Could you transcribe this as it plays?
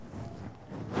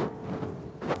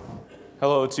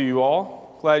Hello to you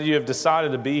all. Glad you have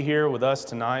decided to be here with us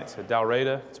tonight at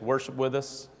Dalraida to worship with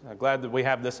us. Glad that we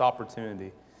have this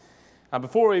opportunity.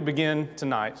 Before we begin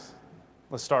tonight,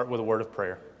 let's start with a word of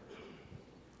prayer.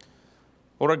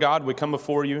 Lord our God, we come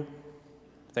before you.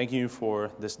 Thank you for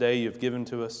this day you've given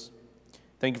to us.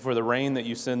 Thank you for the rain that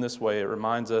you send this way. It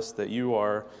reminds us that you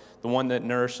are the one that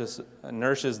nourishes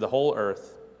the whole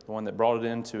earth, the one that brought it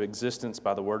into existence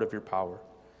by the word of your power.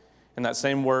 And that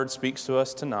same word speaks to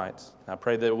us tonight. I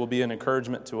pray that it will be an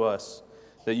encouragement to us,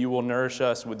 that you will nourish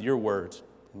us with your word,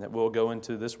 and that we'll go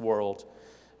into this world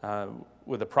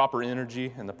with the proper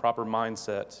energy and the proper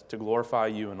mindset to glorify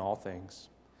you in all things.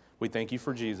 We thank you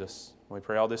for Jesus. We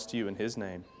pray all this to you in his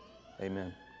name.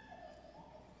 Amen.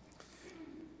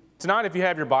 Tonight, if you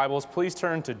have your Bibles, please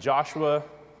turn to Joshua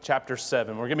chapter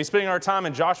 7. We're going to be spending our time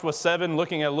in Joshua 7,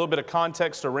 looking at a little bit of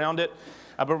context around it.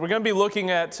 But we're going to be looking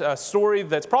at a story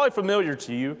that's probably familiar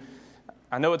to you.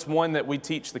 I know it's one that we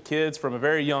teach the kids from a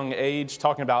very young age,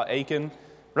 talking about Achan.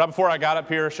 Right before I got up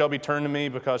here, Shelby turned to me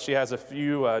because she has a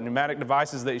few pneumatic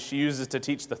devices that she uses to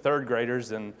teach the third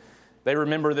graders, and they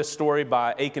remember this story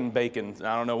by Achan Bacon.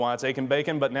 I don't know why it's Achan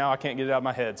Bacon, but now I can't get it out of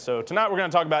my head. So tonight we're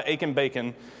going to talk about Achan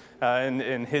Bacon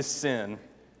and his sin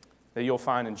that you'll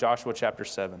find in Joshua chapter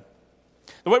 7.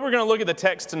 The way we're going to look at the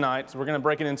text tonight is we're going to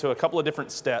break it into a couple of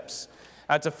different steps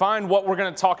to find what we're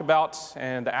going to talk about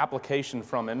and the application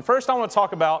from it. And first I want to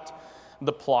talk about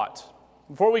the plot.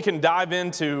 Before we can dive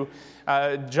into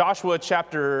Joshua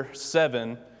chapter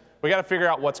 7, we got to figure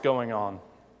out what's going on.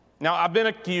 Now, I've been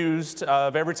accused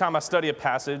of every time I study a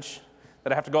passage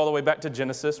that I have to go all the way back to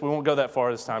Genesis. We won't go that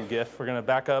far this time, Giff. We're going to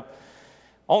back up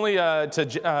only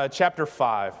to chapter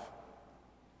 5.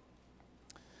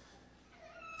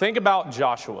 Think about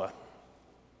Joshua.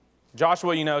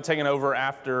 Joshua, taking over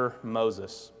after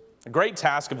Moses. A great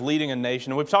task of leading a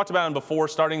nation. And we've talked about him before,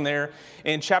 starting there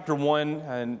in chapter 1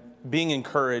 and being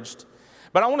encouraged.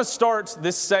 But I want to start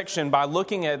this section by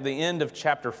looking at the end of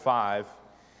chapter 5,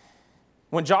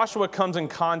 when Joshua comes in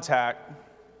contact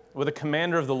with a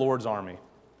commander of the Lord's army.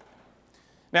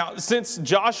 Now, since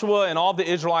Joshua and all the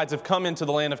Israelites have come into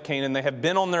the land of Canaan, they have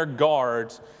been on their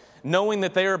guard, knowing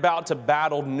that they are about to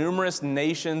battle numerous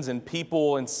nations and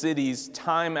people and cities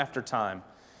time after time.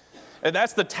 And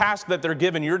that's the task that they're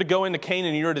given. You're to go into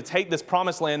Canaan, you're to take this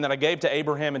promised land that I gave to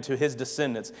Abraham and to his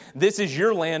descendants. This is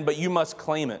your land, but you must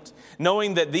claim it.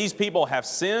 Knowing that these people have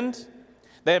sinned,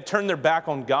 they have turned their back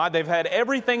on God, they've had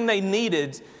everything they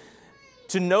needed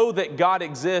to know that God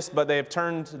exists, but they have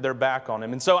turned their back on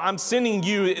him. And so I'm sending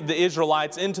you, the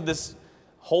Israelites, into this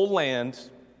whole land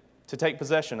to take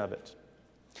possession of it.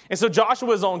 And so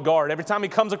Joshua is on guard. Every time he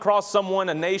comes across someone,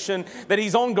 a nation, that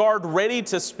he's on guard, ready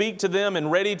to speak to them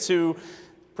and ready to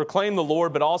proclaim the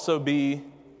Lord, but also be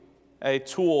a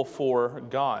tool for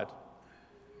God.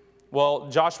 Well,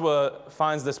 Joshua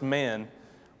finds this man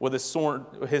with his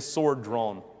sword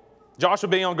drawn. Joshua,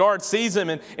 being on guard, sees him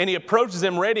and he approaches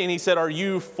him ready, and he said, "Are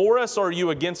you for us or are you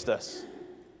against us?"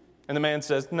 And the man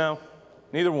says, "No,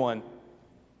 neither one.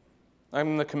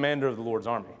 I'm the commander of the Lord's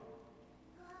army."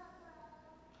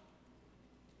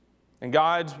 And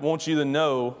God wants you to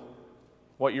know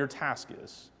what your task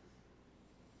is.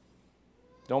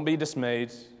 Don't be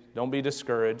dismayed. Don't be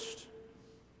discouraged.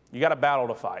 You got a battle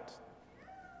to fight.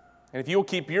 And if you'll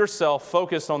keep yourself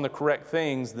focused on the correct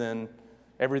things, then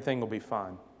everything will be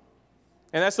fine.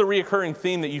 And that's the reoccurring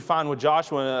theme that you find with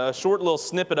Joshua, a short little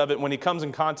snippet of it when he comes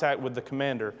in contact with the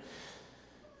commander.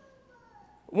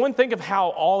 One, think of how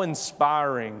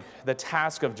awe-inspiring the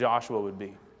task of Joshua would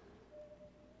be.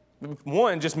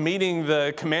 One, just meeting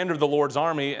the commander of the Lord's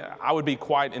army, I would be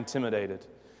quite intimidated.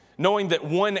 Knowing that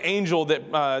one angel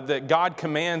that God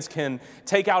commands can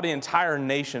take out an entire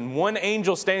nation. One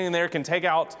angel standing there can take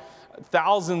out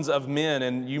thousands of men,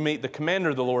 and you meet the commander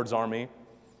of the Lord's army.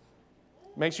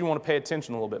 Makes you want to pay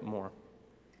attention a little bit more.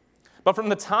 But from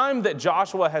the time that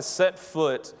Joshua has set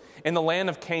foot in the land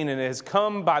of Canaan, it has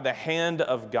come by the hand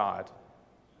of God.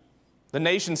 The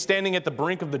nation standing at the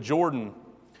brink of the Jordan,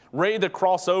 ready to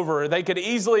cross over. They could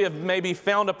easily have maybe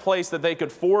found a place that they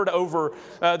could ford over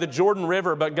the Jordan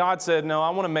River, but God said, "No, I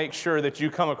want to make sure that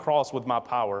you come across with my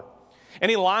power."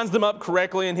 And he lines them up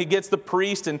correctly, and he gets the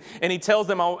priest, and he tells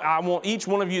them, I want each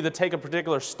one of you to take a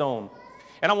particular stone.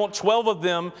 And I want 12 of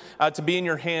them to be in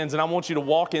your hands, and I want you to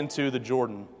walk into the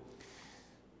Jordan.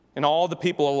 And all the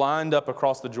people are lined up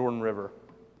across the Jordan River.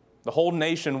 The whole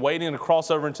nation waiting to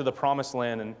cross over into the promised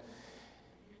land.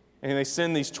 And they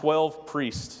send these 12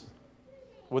 priests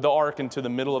with the ark into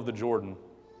the middle of the Jordan.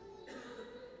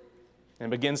 And it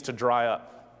begins to dry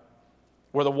up.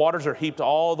 where the waters are heaped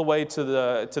all the way to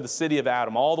the city of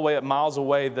Adam, all the way up miles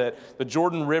away, that the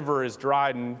Jordan River is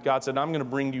dried, and God said, I'm going to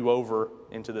bring you over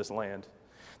into this land.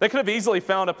 They could have easily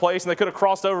found a place, and they could have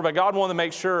crossed over, but God wanted to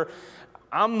make sure,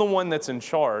 I'm the one that's in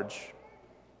charge.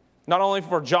 Not only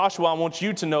for Joshua, I want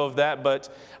you to know of that,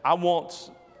 but I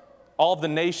want all of the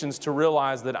nations to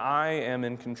realize that I am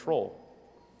in control.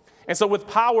 And so with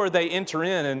power, they enter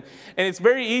in. And it's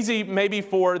very easy maybe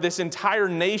for this entire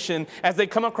nation, as they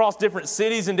come across different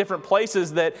cities and different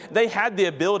places, that they had the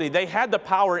ability, they had the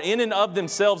power in and of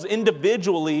themselves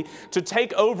individually to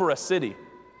take over a city.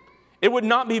 It would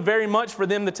not be very much for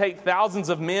them to take thousands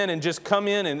of men and just come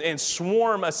in and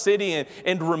swarm a city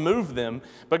and remove them.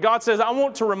 But God says, I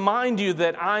want to remind you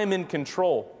that I am in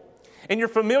control. And you're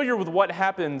familiar with what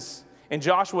happens in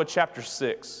Joshua chapter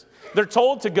 6. They're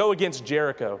told to go against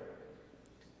Jericho.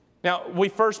 Now, we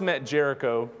first met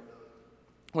Jericho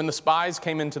when the spies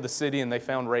came into the city and they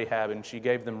found Rahab, and she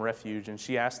gave them refuge, and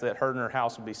she asked that her and her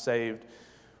house would be saved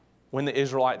when the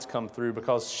Israelites come through,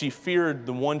 because she feared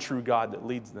the one true God that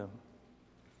leads them.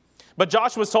 But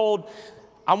Joshua was told,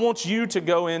 I want you to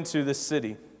go into this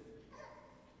city.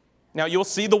 Now, you'll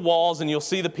see the walls and you'll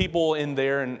see the people in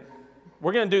there, and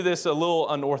we're going to do this a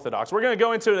little unorthodox. We're going to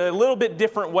go into it a little bit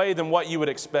different way than what you would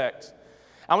expect.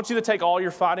 I want you to take all your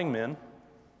fighting men.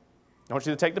 I want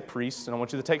you to take the priests, and I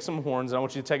want you to take some horns, and I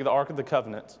want you to take the Ark of the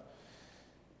Covenant,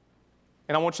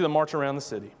 and I want you to march around the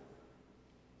city.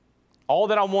 All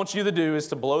that I want you to do is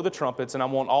to blow the trumpets, and I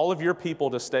want all of your people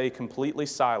to stay completely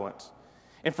silent.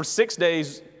 And for 6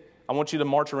 days, I want you to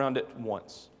march around it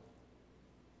once.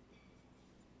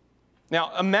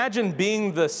 Now, imagine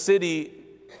being the city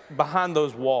behind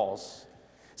those walls,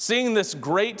 seeing this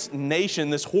great nation,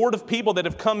 this horde of people that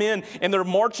have come in, and they're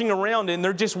marching around, and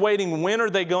they're just waiting. When are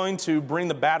they going to bring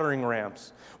the battering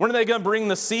rams? When are they going to bring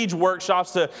the siege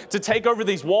workshops to take over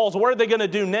these walls? What are they going to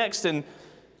do next? And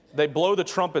they blow the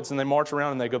trumpets, and they march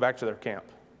around, and they go back to their camp.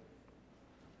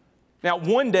 Now,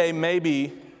 one day,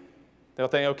 maybe they'll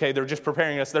think, okay, they're just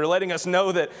preparing us. They're letting us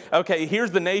know that, okay,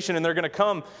 here's the nation, and they're going to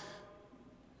come.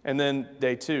 And then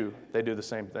day 2, they do the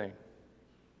same thing.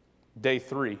 Day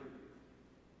 3,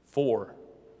 4,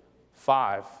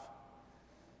 5.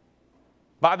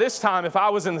 By this time, if I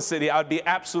was in the city, I would be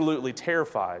absolutely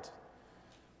terrified.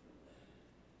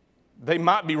 They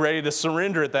might be ready to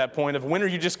surrender at that point of, when are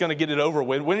you just going to get it over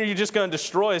with? When are you just going to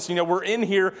destroy us? We're in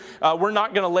here. We're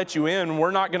not going to let you in. We're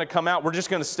not going to come out. We're just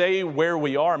going to stay where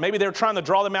we are. Maybe they're trying to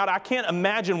draw them out. I can't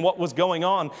imagine what was going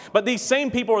on. But these same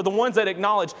people are the ones that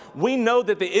acknowledge, we know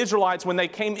that the Israelites, when they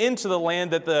came into the land,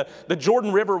 that the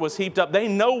Jordan River was heaped up. They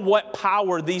know what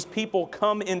power these people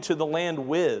come into the land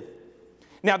with.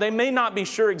 Now, they may not be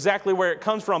sure exactly where it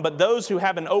comes from, but those who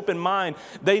have an open mind,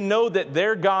 they know that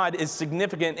their God is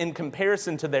significant in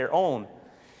comparison to their own.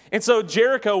 And so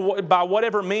Jericho, by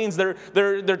whatever means,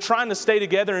 they're trying to stay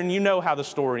together, and you know how the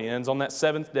story ends. On that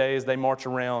 7th day, as they march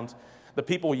around, the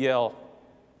people yell,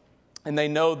 and they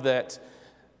know that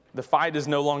the fight is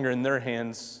no longer in their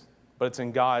hands, but it's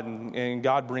in God, and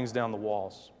God brings down the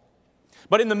walls.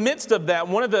 But in the midst of that,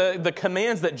 one of the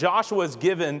commands that Joshua is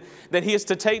given that he is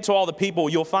to take to all the people,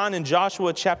 you'll find in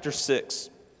Joshua chapter 6.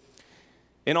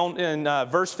 In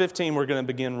verse 15, we're going to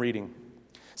begin reading.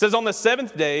 It says, on the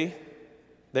 7th day,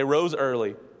 they rose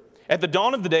early at the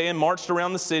dawn of the day and marched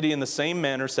around the city in the same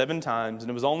manner 7 times. And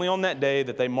it was only on that day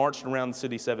that they marched around the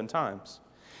city 7 times.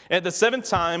 And at the 7th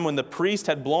time, when the priest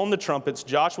had blown the trumpets,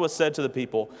 Joshua said to the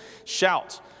people,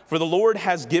 shout, for the Lord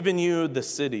has given you the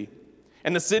city.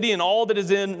 And the city and all that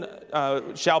is in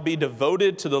shall be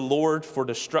devoted to the Lord for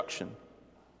destruction.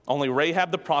 Only Rahab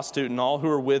the prostitute and all who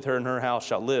are with her in her house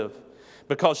shall live,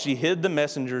 because she hid the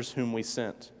messengers whom we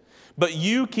sent. But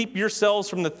you keep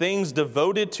yourselves from the things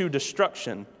devoted to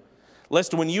destruction,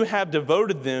 lest when you have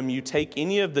devoted them, you take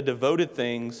any of the devoted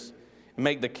things and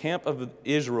make the camp of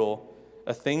Israel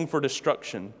a thing for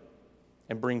destruction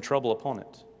and bring trouble upon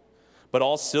it. But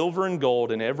all silver and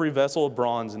gold and every vessel of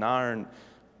bronze and iron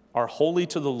are holy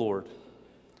to the Lord.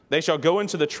 They shall go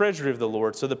into the treasury of the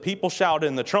Lord. So the people shouted,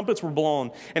 and the trumpets were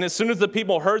blown. And as soon as the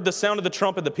people heard the sound of the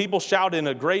trumpet, the people shouted in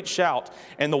a great shout,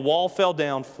 and the wall fell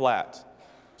down flat.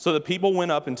 So the people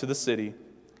went up into the city,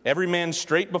 every man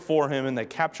straight before him, and they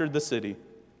captured the city.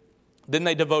 Then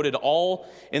they devoted all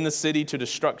in the city to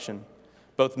destruction,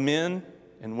 both men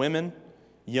and women,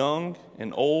 young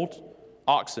and old,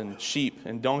 oxen, sheep,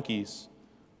 and donkeys,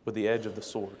 with the edge of the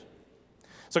sword.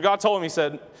 So God told him, he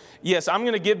said, yes, I'm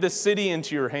going to give this city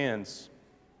into your hands.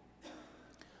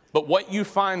 But what you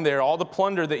find there, all the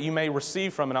plunder that you may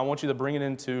receive from it, I want you to bring it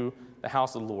into the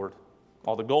house of the Lord.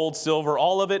 all the gold, silver,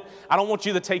 all of it. I don't want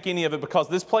you to take any of it because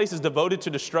this place is devoted to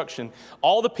destruction.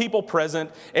 All the people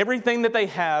present, everything that they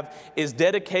have is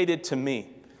dedicated to me.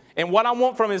 And what I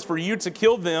want from it is for you to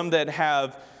kill them that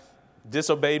have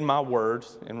disobeyed my word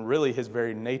and really his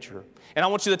very nature. And I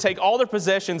want you to take all their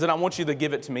possessions and I want you to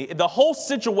give it to me. The whole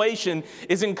situation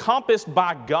is encompassed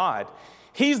by God.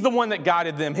 He's the one that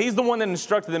guided them. He's the one that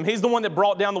instructed them. He's the one that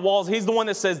brought down the walls. He's the one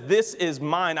that says, this is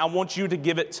mine. I want you to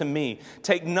give it to me.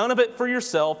 Take none of it for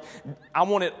yourself. I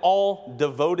want it all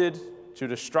devoted to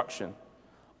destruction.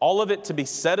 All of it to be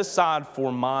set aside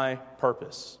for my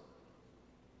purpose.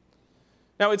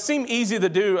 Now, it seemed easy to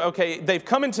do. Okay, they've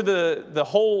come into the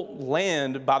whole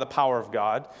land by the power of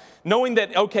God, knowing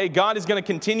that, okay, God is going to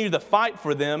continue to fight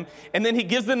for them. And then he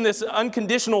gives them this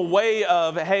unconditional way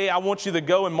of, hey, I want you to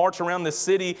go and march around this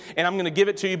city, and I'm going to give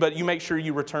it to you, but you make sure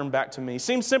you return back to me.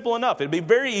 Seems simple enough. It'd be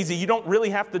very easy. You don't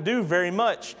really have to do very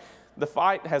much. The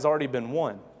fight has already been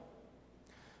won.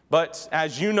 But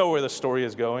as you know where the story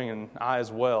is going, and I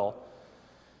as well,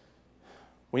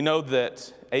 we know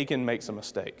that Achan makes a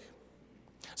mistake.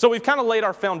 So we've kind of laid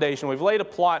our foundation. We've laid a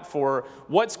plot for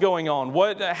what's going on.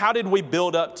 How did we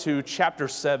build up to chapter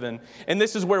 7? And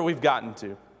this is where we've gotten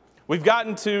to. We've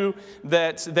gotten to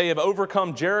that they have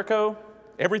overcome Jericho.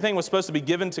 Everything was supposed to be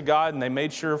given to God, and they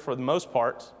made sure for the most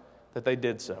part that they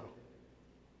did so.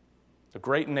 A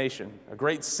great nation, a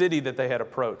great city that they had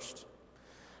approached.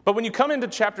 But when you come into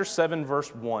chapter 7,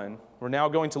 verse 1, we're now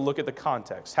going to look at the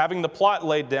context. Having the plot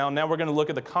laid down, now we're going to look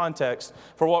at the context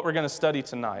for what we're going to study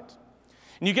tonight.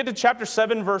 And you get to chapter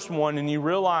 7, verse 1, and you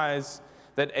realize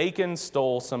that Achan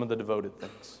stole some of the devoted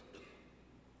things.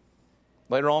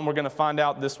 Later on, we're going to find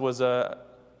out this was a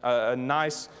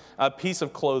nice piece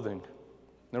of clothing.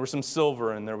 There was some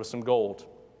silver and there was some gold.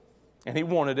 And he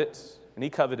wanted it, and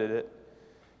he coveted it,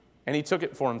 and he took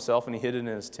it for himself, and he hid it in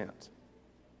his tent.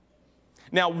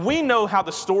 Now, we know how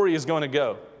the story is going to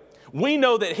go. We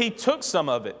know that he took some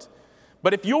of it.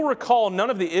 But if you'll recall, none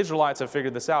of the Israelites have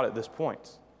figured this out at this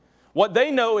point. What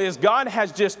they know is God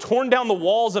has just torn down the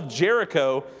walls of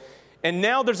Jericho, and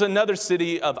now there's another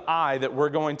city of Ai that we're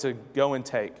going to go and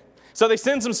take. So they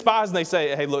send some spies and they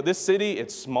say, hey, look, this city,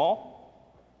 it's small.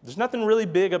 There's nothing really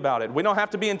big about it. We don't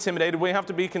have to be intimidated. We don't have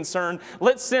to be concerned.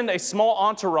 Let's send a small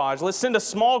entourage. Let's send a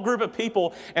small group of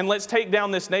people and let's take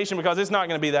down this nation because it's not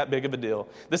going to be that big of a deal.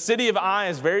 The city of Ai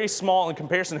is very small in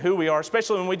comparison to who we are,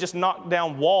 especially when we just knock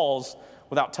down walls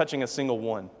without touching a single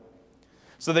one.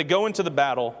 So they go into the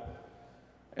battle,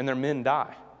 and their men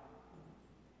die.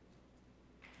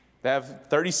 They have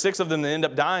 36 of them that end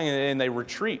up dying, and they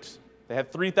retreat. They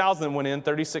had 3,000 that went in,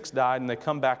 36 died, and they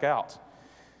come back out.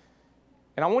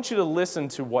 And I want you to listen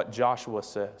to what Joshua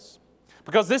says.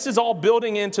 Because this is all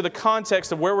building into the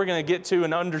context of where we're going to get to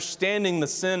and understanding the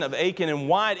sin of Achan and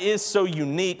why it is so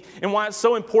unique and why it's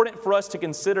so important for us to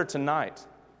consider tonight.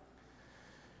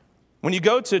 When you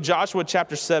go to Joshua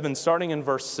chapter 7, starting in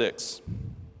verse 6,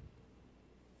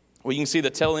 well, you can see the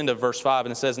tail end of verse 5,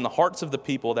 and it says, and the hearts of the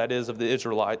people, that is, of the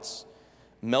Israelites,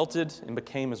 melted and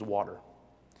became as water.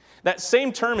 That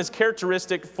same term is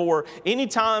characteristic for any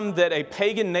time that a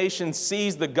pagan nation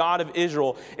sees the God of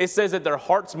Israel. It says that their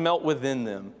hearts melt within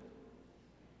them.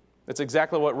 That's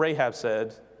exactly what Rahab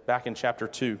said back in chapter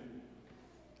 2.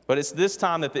 But it's this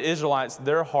time that the Israelites,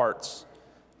 their hearts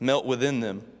melt within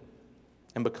them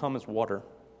and become as water.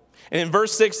 And in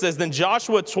verse 6 says, then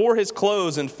Joshua tore his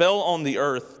clothes and fell on the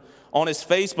earth, on his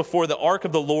face before the ark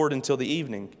of the Lord until the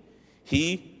evening,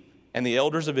 he and the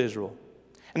elders of Israel.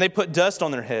 And they put dust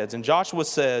on their heads. And Joshua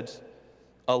said,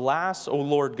 alas, O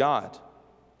Lord God,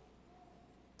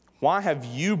 why have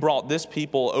you brought this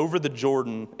people over the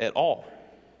Jordan at all?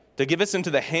 To give us into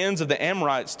the hands of the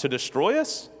Amorites to destroy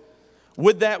us?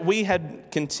 Would that we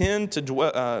had been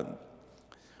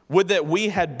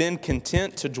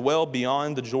content to dwell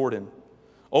beyond the Jordan.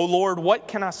 O Lord, what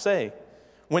can I say?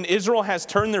 When Israel has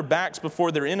turned their backs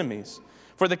before their enemies,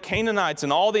 for the Canaanites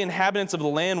and all the inhabitants of the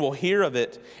land will hear of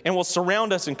it and will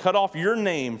surround us and cut off your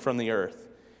name from the earth.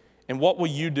 And what will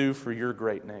you do for your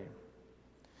great name?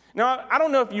 Now, I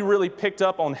don't know if you really picked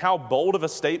up on how bold of a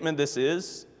statement this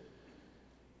is.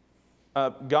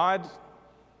 God,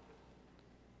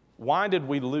 why did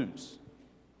we lose?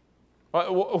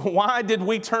 Why did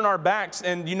we turn our backs?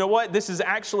 And you know what? This is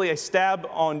actually a stab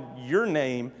on your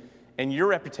name and your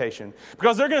reputation.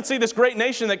 Because they're going to see this great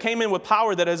nation that came in with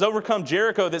power, that has overcome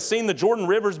Jericho, that's seen the Jordan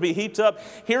rivers be heaped up,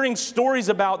 hearing stories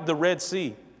about the Red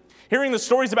Sea, hearing the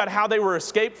stories about how they were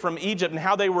escaped from Egypt and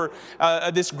how they were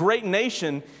this great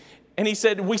nation. And he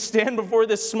said, we stand before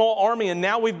this small army and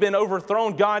now we've been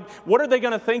overthrown. God, what are they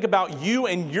going to think about you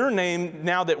and your name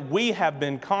now that we have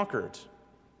been conquered?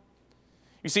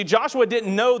 You see, Joshua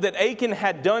didn't know that Achan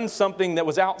had done something that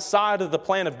was outside of the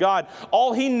plan of God.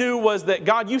 All he knew was that,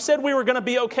 God, you said we were going to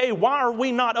be okay. Why are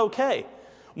we not okay?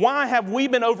 Why have we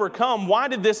been overcome? Why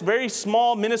did this very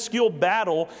small, minuscule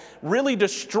battle really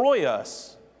destroy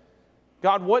us?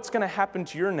 God, what's going to happen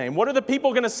to your name? What are the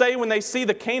people going to say when they see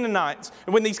the Canaanites?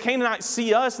 And when these Canaanites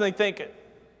see us and they think,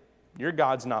 your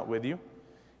God's not with you.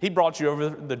 He brought you over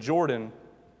the Jordan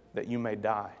that you may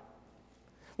die.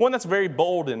 One that's very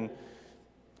bold, and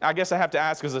I guess I have to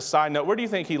ask as a side note, where do you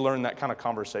think he learned that kind of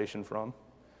conversation from?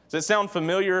 Does it sound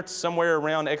familiar somewhere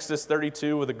around Exodus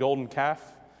 32 with a golden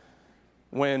calf?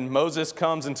 When Moses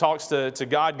comes and talks to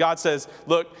God, God says,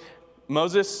 look,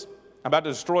 Moses, I'm about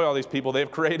to destroy all these people.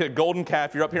 They've created a golden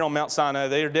calf. You're up here on Mount Sinai.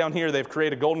 They are down here. They've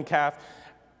created a golden calf.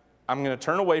 I'm going to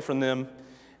turn away from them.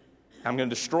 I'm going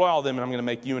to destroy all of them, and I'm going to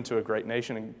make you into a great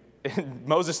nation. And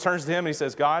Moses turns to him and he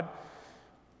says, God,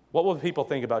 what will the people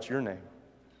think about your name?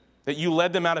 That you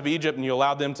led them out of Egypt and you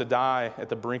allowed them to die at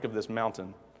the brink of this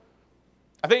mountain.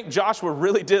 I think Joshua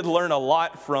really did learn a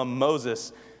lot from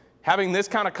Moses. Having this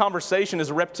kind of conversation is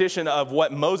a repetition of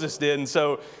what Moses did. And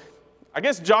so I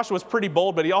guess Joshua's pretty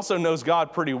bold, but he also knows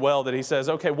God pretty well, that he says,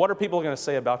 okay, what are people going to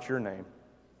say about your name?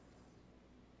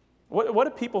 What do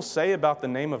people say about the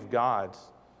name of God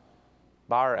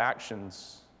by our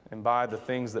actions and by the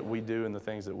things that we do and the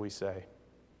things that we say?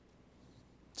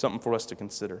 Something for us to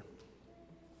consider.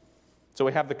 So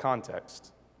we have the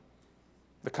context.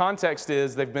 The context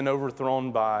is they've been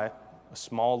overthrown by a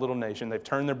small little nation. They've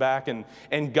turned their back,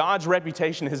 and God's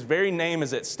reputation, his very name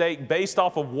is at stake based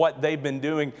off of what they've been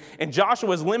doing. And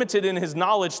Joshua is limited in his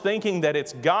knowledge, thinking that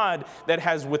it's God that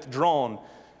has withdrawn.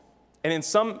 And in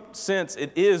some sense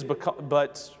it is,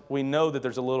 but we know that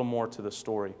there's a little more to the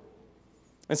story.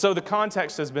 And so the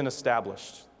context has been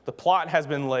established. The plot has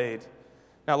been laid.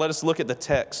 Now let us look at the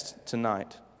text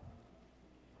tonight.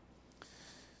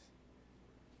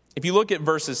 If you look at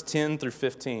verses 10 through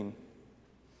 15,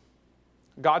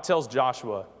 God tells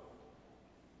Joshua,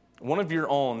 one of your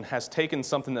own has taken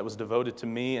something that was devoted to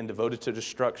me and devoted to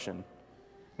destruction, and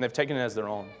they've taken it as their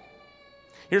own.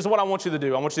 Here's what I want you to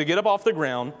do. I want you to get up off the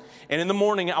ground, and in the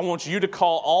morning, I want you to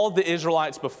call all of the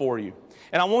Israelites before you.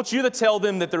 And I want you to tell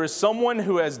them that there is someone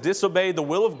who has disobeyed the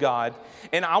will of God,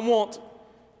 and I want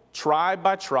tribe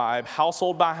by tribe,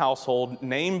 household by household,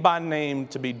 name by name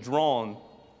to be drawn.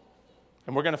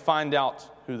 And we're going to find out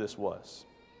who this was.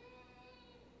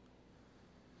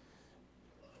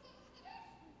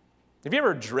 Have you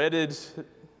ever dreaded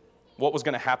what was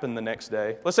going to happen the next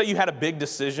day? Let's say you had a big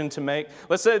decision to make.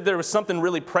 Let's say there was something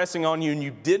really pressing on you and you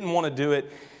didn't want to do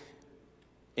it.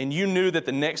 And you knew that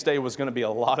the next day was going to be a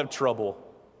lot of trouble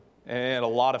and a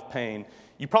lot of pain.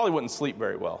 You probably wouldn't sleep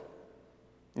very well.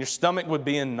 Your stomach would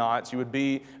be in knots. You would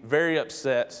be very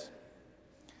upset.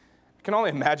 I can only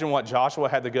imagine what Joshua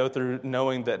had to go through,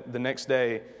 knowing that the next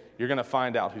day you're going to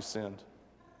find out who sinned.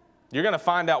 You're going to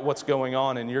find out what's going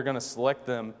on, and you're going to select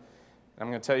them. I'm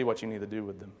going to tell you what you need to do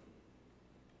with them.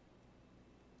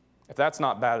 If that's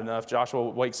not bad enough, Joshua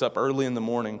wakes up early in the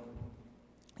morning.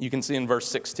 You can see in verse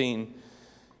 16,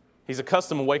 he's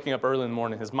accustomed to waking up early in the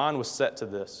morning. His mind was set to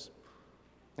this.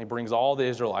 He brings all the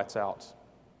Israelites out.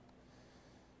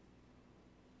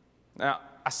 Now,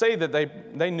 I say that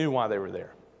they knew why they were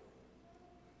there.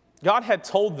 God had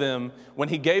told them when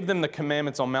he gave them the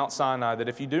commandments on Mount Sinai that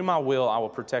if you do my will, I will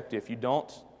protect you. If you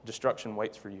don't, destruction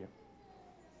waits for you.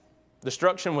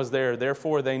 Destruction was there,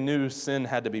 therefore they knew sin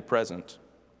had to be present.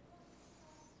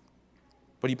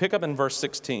 But you pick up in verse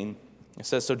 16, it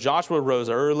says, So Joshua rose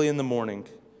early in the morning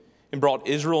and brought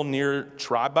Israel near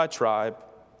tribe by tribe,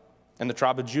 and the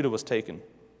tribe of Judah was taken.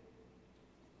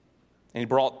 And he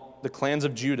brought the clans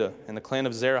of Judah, and the clan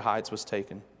of Zerahites was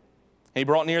taken. And he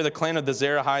brought near the clan of the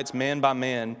Zerahites man by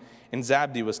man, and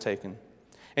Zabdi was taken.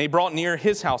 And he brought near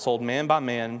his household man by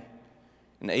man,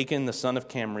 and Achan the son of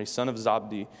Camri, son of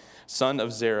Zabdi, son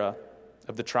of Zerah,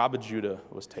 of the tribe of Judah,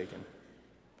 was taken.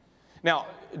 Now,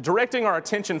 directing our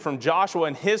attention from Joshua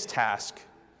and his task,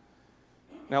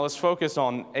 now let's focus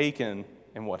on Achan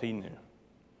and what he knew.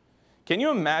 Can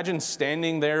you imagine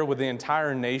standing there with the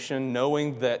entire nation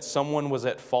knowing that someone was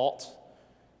at fault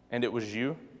and it was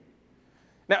you?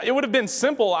 Now, it would have been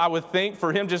simple, I would think,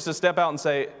 for him just to step out and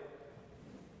say,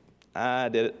 I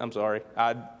did it, I'm sorry.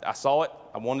 I saw it,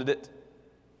 I wanted it.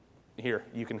 Here,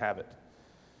 you can have it.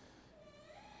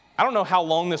 I don't know how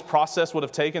long this process would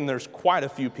have taken. There's quite a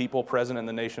few people present in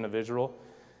the nation of Israel.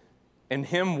 And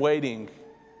him waiting,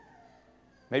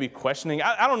 maybe questioning.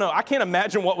 I don't know. I can't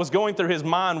imagine what was going through his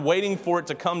mind, waiting for it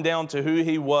to come down to who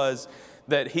he was,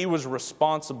 that he was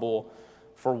responsible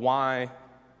for why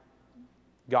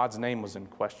God's name was in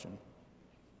question.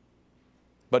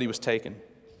 But he was taken.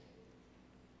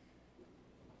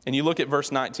 And you look at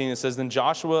verse 19, it says, Then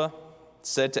Joshua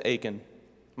said to Achan,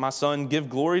 My son, give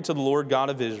glory to the Lord God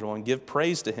of Israel and give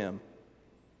praise to him.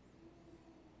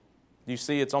 You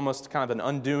see, it's almost kind of an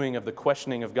undoing of the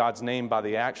questioning of God's name by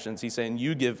the actions. He's saying,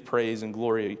 you give praise and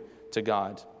glory to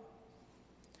God.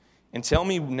 And tell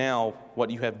me now what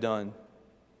you have done.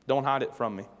 Don't hide it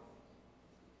from me.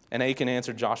 And Achan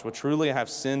answered Joshua, Truly I have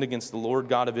sinned against the Lord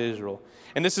God of Israel.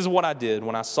 And this is what I did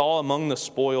when I saw among the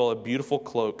spoil a beautiful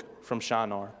cloak from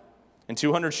Shinar, and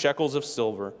 200 shekels of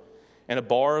silver, and a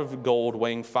bar of gold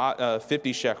weighing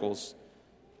 50 shekels.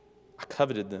 I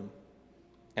coveted them,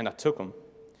 and I took them.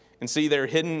 And see, they're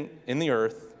hidden in the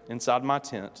earth inside my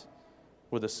tent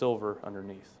with the silver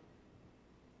underneath.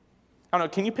 I don't know,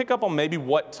 can you pick up on maybe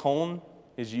what tone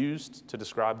is used to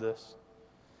describe this?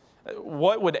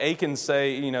 What would Achan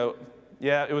say,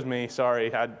 yeah, it was me,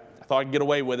 sorry, I thought I'd get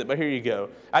away with it, but here you go.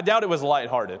 I doubt it was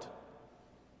lighthearted.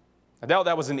 I doubt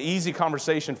that was an easy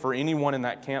conversation for anyone in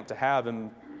that camp to have, and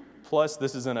plus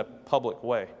this is in a public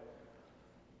way.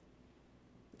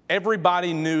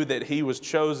 Everybody knew that he was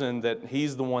chosen, that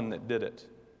he's the one that did it.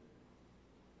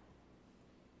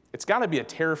 It's got to be a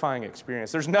terrifying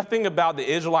experience. There's nothing about the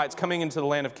Israelites coming into the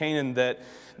land of Canaan that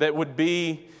would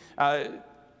be, that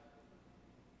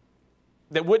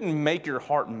wouldn't make your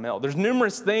heart melt. There's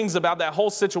numerous things about that whole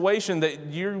situation that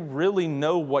you really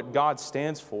know what God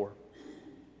stands for.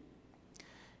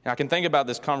 And I can think about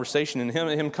this conversation and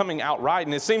him coming out right,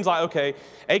 and it seems like, okay,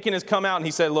 Achan has come out and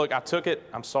he said, look, I took it,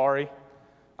 I'm sorry.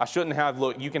 I shouldn't have.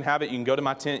 Look, you can have it. You can go to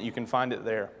my tent. You can find it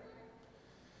there.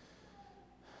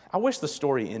 I wish the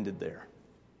story ended there.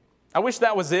 I wish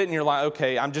that was it, and you're like,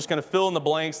 okay, I'm just going to fill in the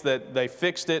blanks that they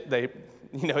fixed it.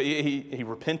 He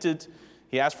repented.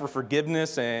 He asked for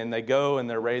forgiveness, and they go and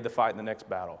they're ready to fight in the next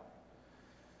battle.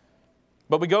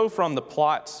 But we go from the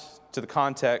plot to the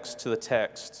context to the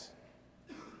text.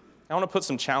 I want to put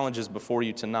some challenges before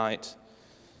you tonight,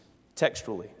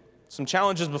 textually. Some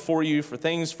challenges before you for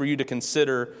things for you to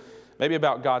consider, maybe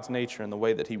about God's nature and the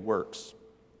way that he works.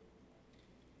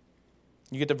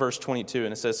 You get to verse 22,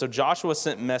 and it says, So Joshua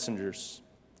sent messengers,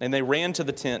 and they ran to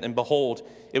the tent, and behold,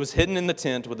 it was hidden in the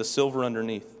tent with the silver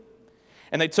underneath.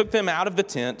 And they took them out of the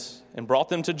tent and brought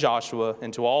them to Joshua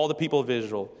and to all the people of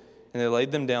Israel, and they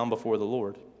laid them down before the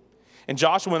Lord. And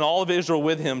Joshua and all of Israel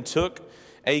with him took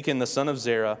Achan the son of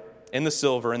Zerah, and the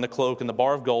silver, and the cloak, and the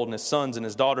bar of gold, and his sons, and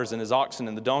his daughters, and his oxen,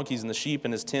 and the donkeys, and the sheep,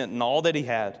 and his tent, and all that he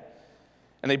had.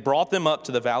 And they brought them up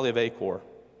to the valley of Achor.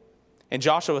 And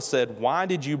Joshua said, Why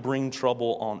did you bring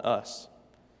trouble on us?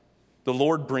 The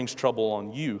Lord brings trouble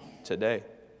on you today.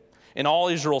 And all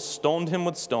Israel stoned him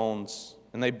with stones,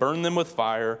 and they burned them with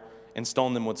fire, and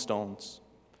stoned them with stones.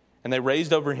 And they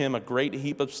raised over him a great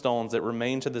heap of stones that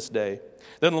remain to this day.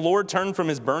 Then the Lord turned from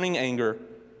his burning anger.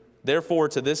 Therefore,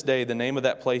 to this day, the name of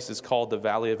that place is called the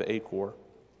Valley of Achor,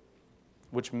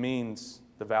 which means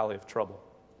the Valley of Trouble.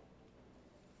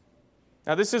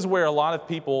 Now, this is where a lot of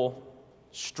people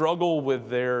struggle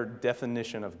with their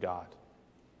definition of God.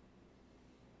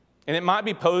 And it might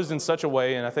be posed in such a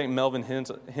way, and I think Melvin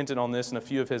hinted on this in a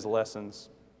few of his lessons.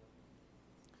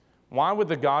 Why would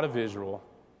the God of Israel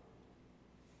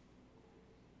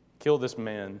kill this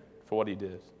man for what he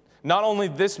did? Not only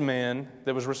this man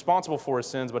that was responsible for his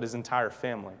sins, but his entire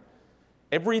family.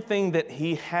 Everything that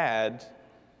he had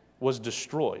was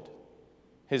destroyed.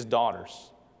 His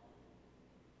daughters,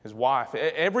 his wife,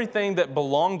 everything that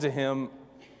belonged to him,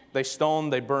 they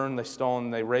stoned, they burned, they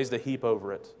stoned, they raised a heap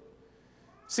over it.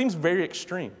 Seems very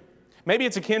extreme. Maybe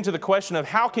it's akin to the question of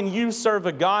how can you serve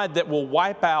a God that will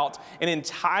wipe out an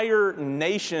entire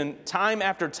nation time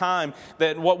after time,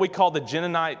 that what we call the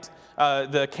Canaanite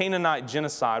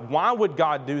genocide. Why would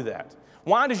God do that?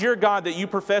 Why does your God that you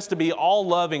profess to be all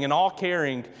loving and all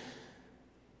caring,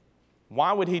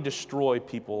 why would he destroy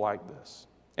people like this?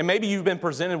 And maybe you've been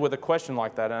presented with a question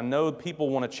like that, and I know people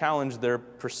want to challenge their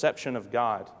perception of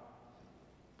God.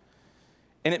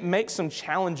 And it makes some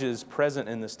challenges present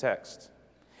in this text.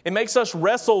 It makes us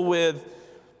wrestle with,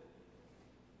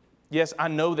 yes, I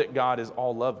know that God is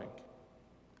all loving.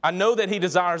 I know that he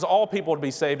desires all people to be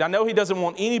saved. I know he doesn't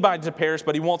want anybody to perish,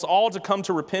 but he wants all to come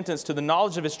to repentance, to the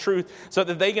knowledge of his truth, so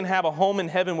that they can have a home in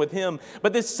heaven with him.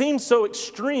 But this seems so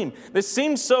extreme. This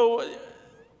seems so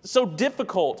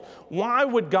difficult. Why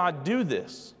would God do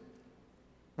this?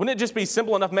 Wouldn't it just be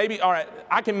simple enough? Maybe, all right,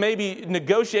 I can maybe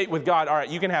negotiate with God. All right,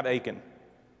 you can have Achan.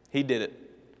 He did it.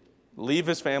 Leave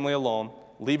his family alone.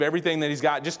 Leave everything that he's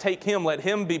got. Just take him. Let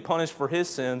him be punished for his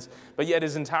sins. But yet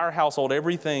his entire household,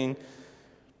 everything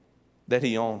that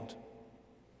he owned.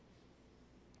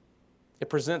 It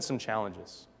presents some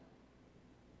challenges.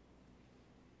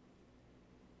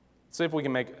 See if we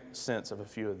can make sense of a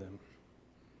few of them.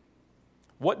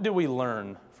 What do we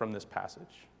learn from this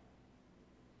passage?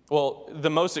 Well,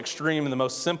 the most extreme and the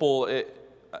most simple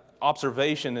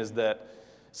observation is that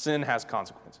sin has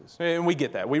consequences. And we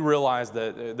get that. We realize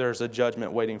that there's a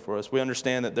judgment waiting for us. We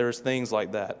understand that there's things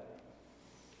like that.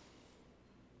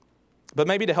 But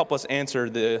maybe to help us answer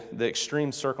the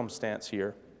extreme circumstance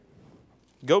here,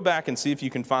 go back and see if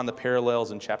you can find the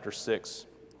parallels in chapter 6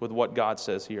 with what God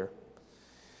says here.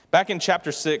 Back in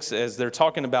chapter 6, as they're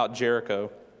talking about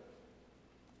Jericho,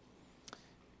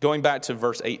 going back to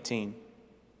verse 18,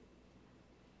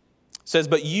 says,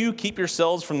 "But you keep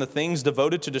yourselves from the things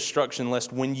devoted to destruction,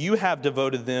 lest when you have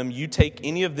devoted them, you take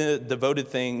any of the devoted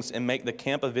things and make the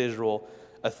camp of Israel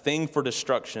a thing for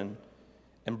destruction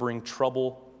and bring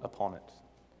trouble upon it."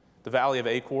 The valley of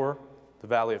Achor, the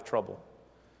valley of trouble.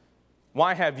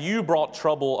 Why have you brought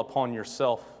trouble upon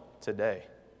yourself today?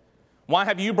 Why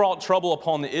have you brought trouble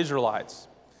upon the Israelites?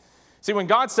 See, when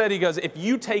God said, He goes, if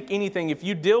you take anything, if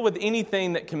you deal with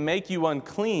anything that can make you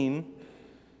unclean,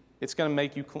 it's going to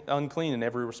make you unclean in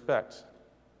every respect.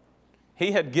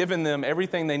 He had given them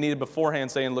everything they needed beforehand,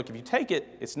 saying, look, if you take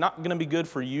it, it's not going to be good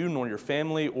for you, nor your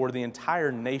family, or the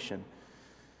entire nation.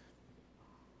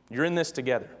 You're in this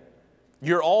together.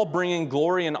 You're all bringing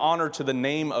glory and honor to the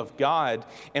name of God.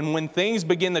 And when things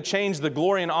begin to change, the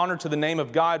glory and honor to the name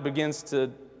of God begins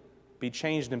to be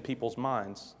changed in people's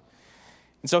minds.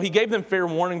 And so He gave them fair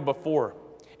warning before.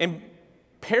 And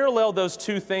parallel those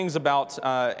two things about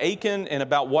Achan and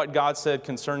about what God said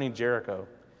concerning Jericho.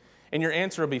 And your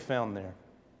answer will be found there.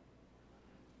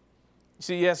 You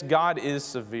see, yes, God is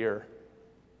severe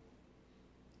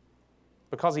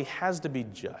because He has to be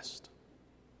just.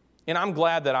 And I'm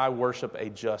glad that I worship a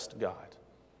just God.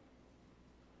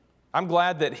 I'm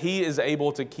glad that He is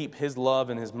able to keep His love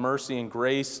and His mercy and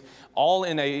grace all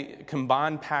in a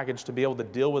combined package to be able to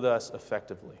deal with us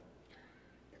effectively.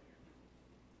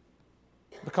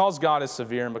 Because God is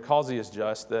severe and because He is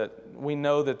just, that we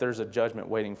know that there's a judgment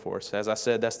waiting for us. As I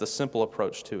said, that's the simple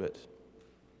approach to it.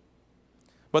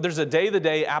 But there's a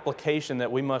day-to-day application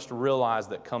that we must realize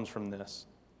that comes from this.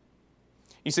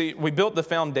 You see, we built the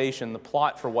foundation, the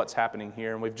plot for what's happening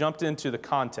here, and we've jumped into the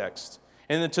context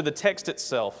and into the text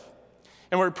itself.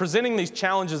 And we're presenting these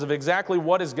challenges of exactly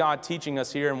what is God teaching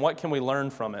us here and what can we learn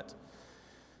from it.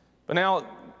 But now,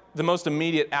 the most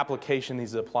immediate application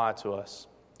needs to apply to us.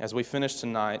 As we finish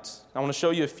tonight, I want to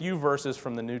show you a few verses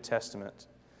from the New Testament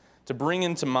to bring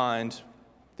into mind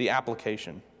the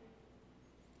application.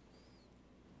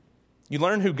 You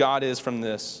learn who God is from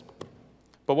this,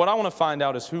 but what I want to find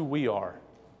out is who we are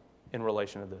in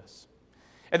relation to this.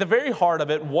 At the very heart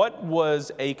of it, what was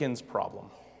Achan's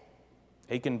problem?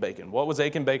 Achan Bacon. What was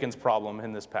Achan Bacon's problem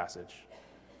in this passage?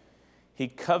 He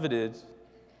coveted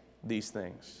these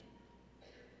things.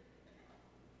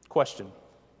 Question,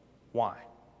 why?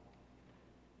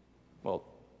 Well,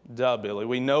 duh, Billy.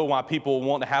 We know why people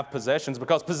want to have possessions,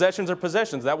 because possessions are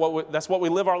possessions. That's what we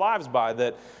live our lives by,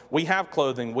 that we have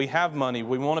clothing, we have money,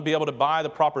 we want to be able to buy the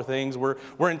proper things. We're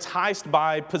enticed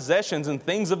by possessions and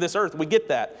things of this earth. We get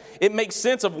that. It makes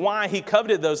sense of why he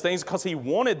coveted those things, because he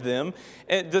wanted them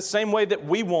the same way that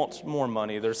we want more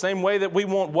money, the same way that we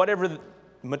want whatever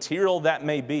material that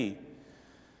may be.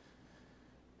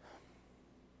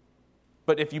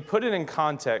 But if you put it in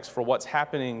context for what's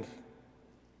happening,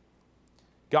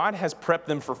 God has prepped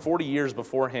them for 40 years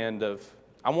beforehand of,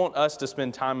 I want us to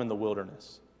spend time in the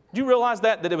wilderness. Do you realize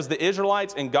that it was the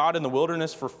Israelites and God in the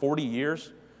wilderness for 40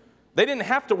 years? They didn't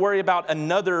have to worry about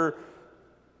another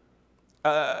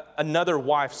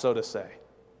wife, so to say.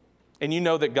 And you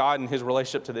know that God in His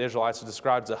relationship to the Israelites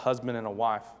describes a husband and a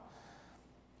wife.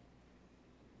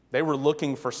 They were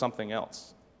looking for something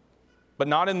else. But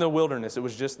not in the wilderness, it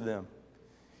was just them.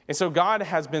 And so God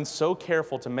has been so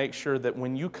careful to make sure that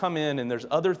when you come in and there's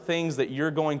other things that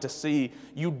you're going to see,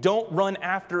 you don't run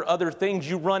after other things,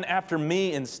 you run after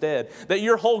me instead. That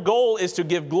your whole goal is to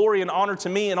give glory and honor to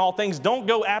me in all things. Don't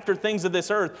go after things of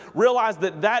this earth. Realize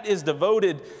that is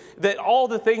devoted, that all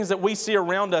the things that we see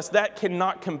around us, that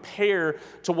cannot compare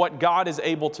to what God is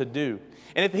able to do.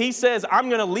 And if He says, I'm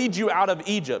going to lead you out of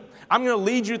Egypt, I'm going to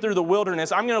lead you through the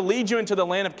wilderness, I'm going to lead you into the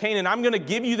land of Canaan, I'm going to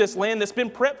give you this land that's been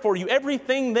prepped for you,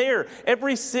 everything there,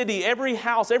 every city, every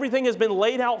house, everything has been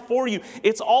laid out for you.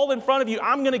 It's all in front of you.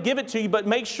 I'm going to give it to you, but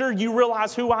make sure you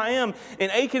realize who I am.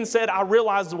 And Achan said, I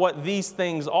realize what these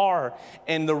things are.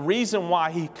 And the reason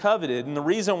why he coveted and the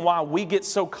reason why we get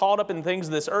so caught up in things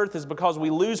of this earth is because we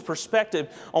lose perspective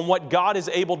on what God is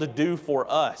able to do for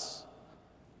us.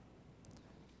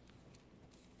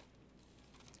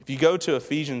 If you go to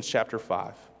Ephesians chapter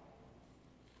 5,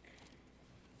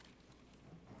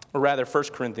 or rather 1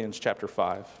 Corinthians chapter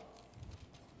 5,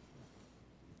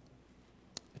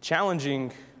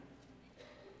 challenging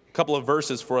couple of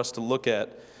verses for us to look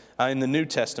at in the New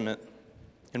Testament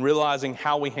and realizing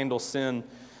how we handle sin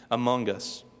among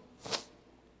us.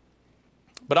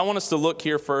 But I want us to look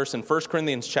here first in 1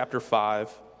 Corinthians chapter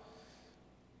 5,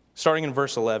 starting in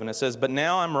verse 11. It says, "But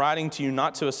now I'm writing to you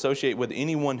not to associate with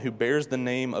anyone who bears the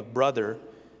name of brother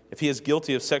if he is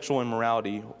guilty of sexual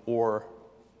immorality or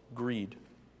greed,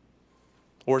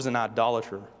 or is an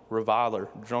idolater, reviler,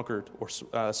 drunkard, or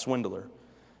swindler,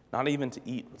 not even to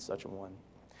eat with such a one."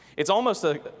 It's almost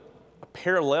a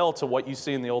parallel to what you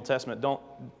see in the Old Testament. Don't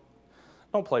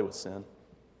play with sin.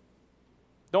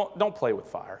 Don't play with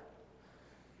fire.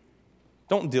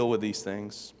 Don't deal with these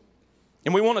things.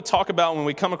 And we want to talk about, when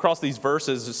we come across these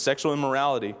verses, is sexual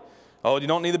immorality. Oh, you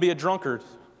don't need to be a drunkard.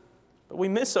 But we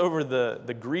miss over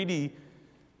the greedy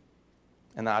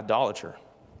and the idolater.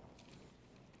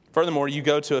 Furthermore, you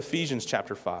go to Ephesians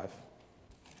chapter 5.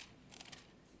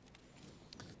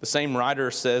 The same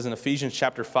writer says in Ephesians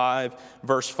chapter 5,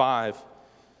 verse 5,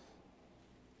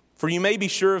 "For you may be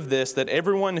sure of this, that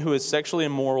everyone who is sexually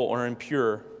immoral or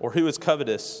impure, or who is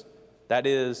covetous, that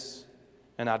is,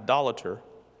 an idolater,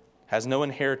 has no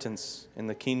inheritance in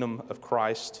the kingdom of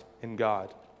Christ and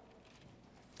God."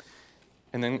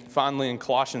 And then finally in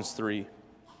Colossians 3,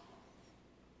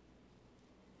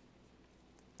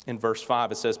 in verse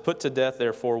 5, it says, "Put to death,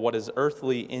 therefore, what is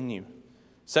earthly in you,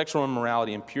 sexual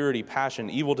immorality, impurity, passion,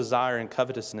 evil desire, and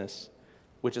covetousness,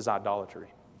 which is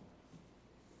idolatry."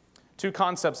 Two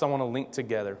concepts I want to link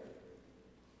together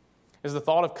is the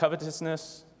thought of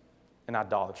covetousness and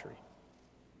idolatry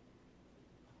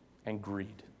and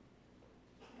greed.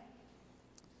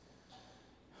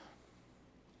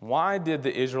 Why did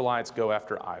the Israelites go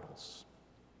after idols?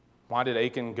 Why did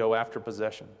Achan go after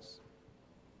possessions?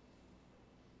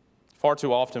 Far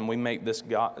too often we make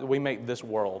this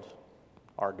world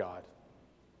our God.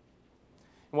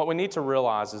 And what we need to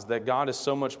realize is that God is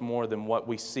so much more than what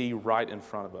we see right in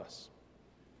front of us.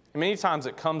 And many times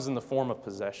it comes in the form of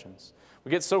possessions.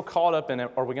 We get so caught up in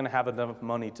it, are we going to have enough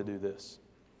money to do this?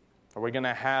 Are we going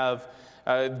to have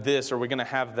this? Are we going to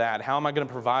have that? How am I going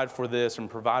to provide for this and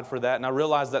provide for that? And I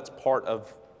realize that's part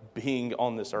of being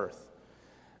on this earth.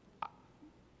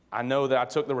 I know that I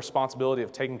took the responsibility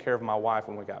of taking care of my wife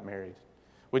when we got married.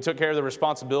 We took care of the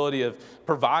responsibility of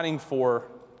providing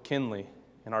for Kinley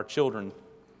and our children.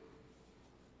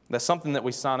 That's something that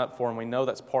we sign up for, and we know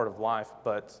that's part of life.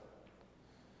 But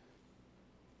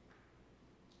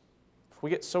if we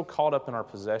get so caught up in our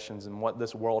possessions and what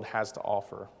this world has to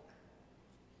offer,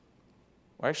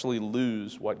 we actually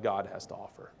lose what God has to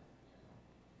offer.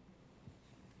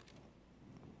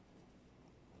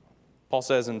 Paul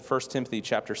says in 1 Timothy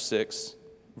chapter 6,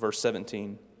 verse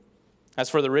 17, "As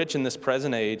for the rich in this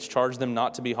present age, charge them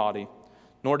not to be haughty,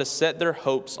 nor to set their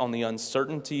hopes on the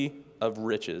uncertainty of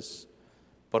riches,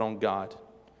 but on God,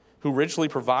 who richly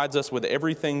provides us with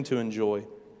everything to enjoy.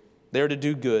 They are to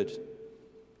do good,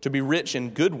 to be rich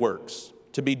in good works,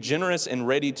 to be generous and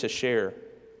ready to share,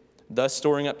 thus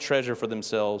storing up treasure for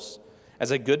themselves as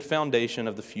a good foundation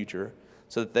of the future,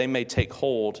 so that they may take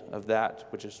hold of that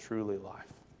which is truly life."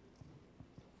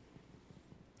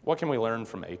 What can we learn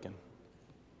from Achan?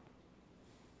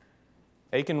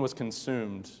 Achan was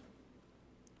consumed,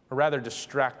 or rather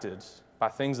distracted, by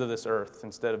things of this earth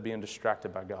instead of being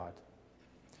distracted by God.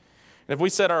 And if we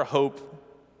set our hope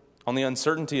on the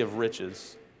uncertainty of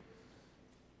riches,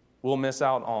 we'll miss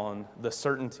out on the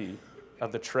certainty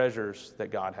of the treasures that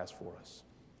God has for us.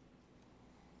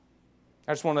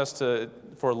 I just want us to,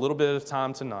 for a little bit of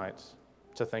time tonight,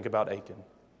 to think about Achan.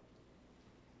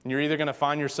 And you're either going to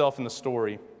find yourself in the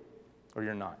story or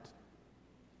you're not.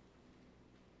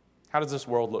 How does this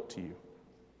world look to you?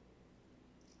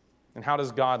 And how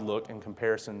does God look in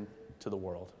comparison to the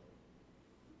world?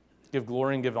 Give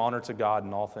glory and give honor to God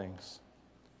in all things.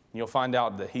 And you'll find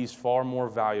out that He's far more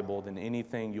valuable than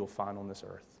anything you'll find on this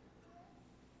earth.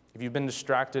 If you've been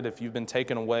distracted, if you've been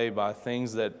taken away by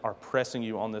things that are pressing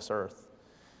you on this earth,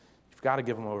 you've got to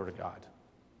give them over to God.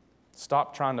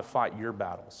 Stop trying to fight your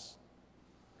battles.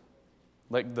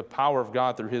 Let the power of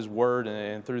God through His Word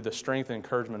and through the strength and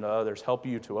encouragement of others help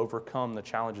you to overcome the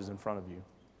challenges in front of you.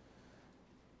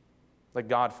 Let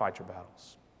God fight your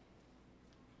battles.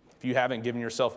 If you haven't given yourself